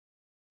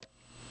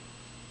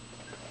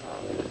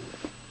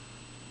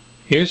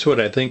Here's what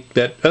I think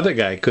that other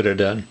guy could have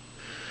done.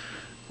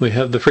 We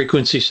have the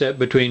frequency set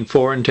between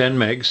 4 and 10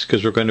 megs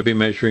because we're going to be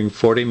measuring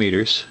 40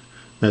 meters.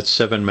 That's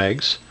 7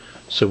 megs.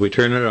 So we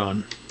turn it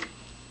on.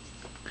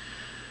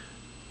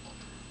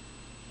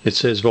 It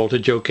says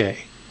voltage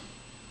OK.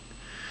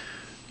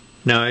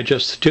 Now I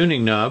adjust the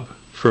tuning knob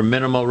for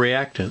minimal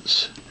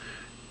reactance.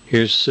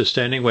 Here's the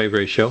standing wave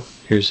ratio.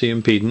 Here's the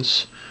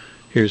impedance.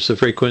 Here's the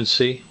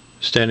frequency,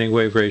 standing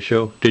wave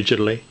ratio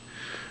digitally,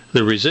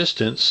 the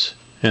resistance,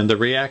 and the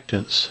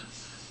reactance.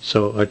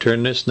 So I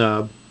turn this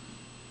knob,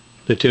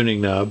 the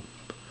tuning knob,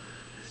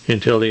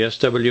 until the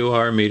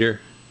SWR meter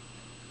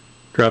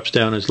drops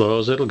down as low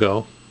as it'll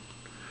go.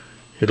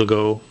 It'll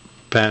go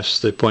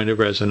past the point of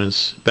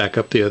resonance, back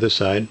up the other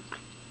side.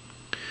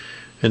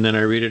 And then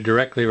I read it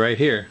directly right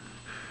here.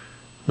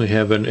 We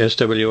have an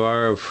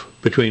SWR of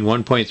between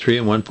 1.3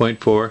 and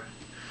 1.4.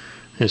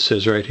 It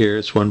says right here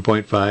it's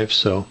 1.5,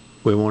 so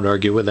we won't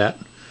argue with that.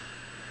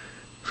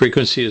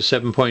 Frequency is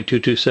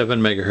 7.227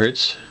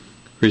 megahertz.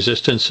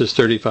 Resistance is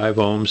 35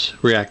 ohms.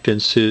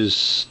 Reactance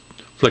is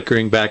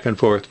flickering back and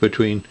forth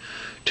between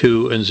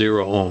 2 and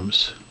 0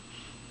 ohms.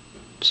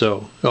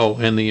 So,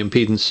 and the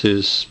impedance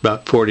is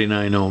about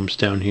 49 ohms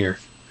down here.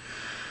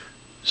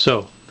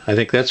 So, I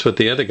think that's what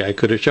the other guy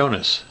could have shown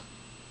us.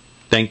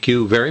 Thank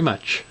you very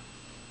much.